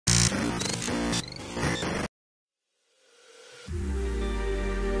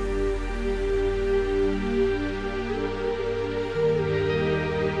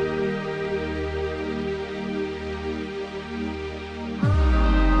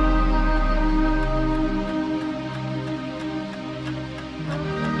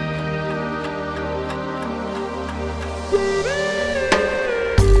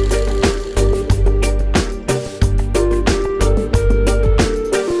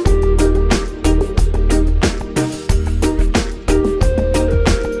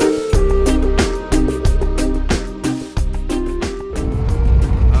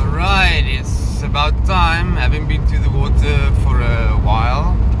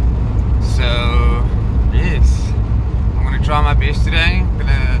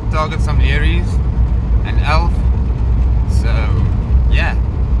target some Leeries and elf. So yeah,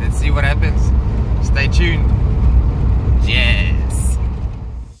 let's see what happens. Stay tuned. Yes.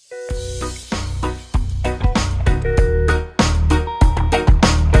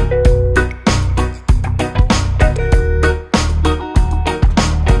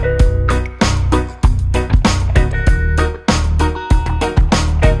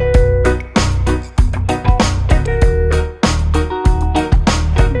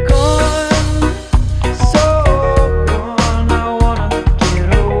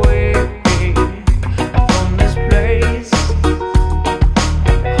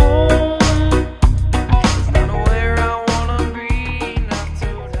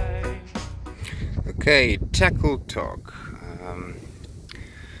 Okay, tackle talk.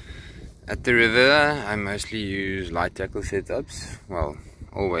 At the river, I mostly use light tackle setups. Well,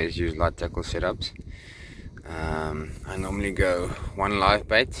 always use light tackle setups. I normally go one live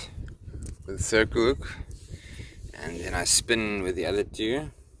bait with a circle hook, and then I spin with the other two.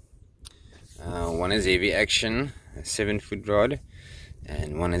 One is heavy action, a 7-foot rod,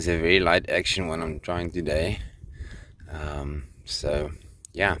 and one is a very light action one I'm trying today. So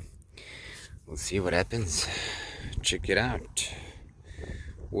yeah. We'll see what happens. Check it out.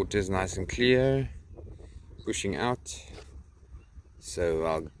 Water's nice and clear, pushing out. So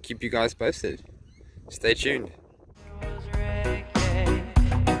I'll keep you guys posted. Stay tuned.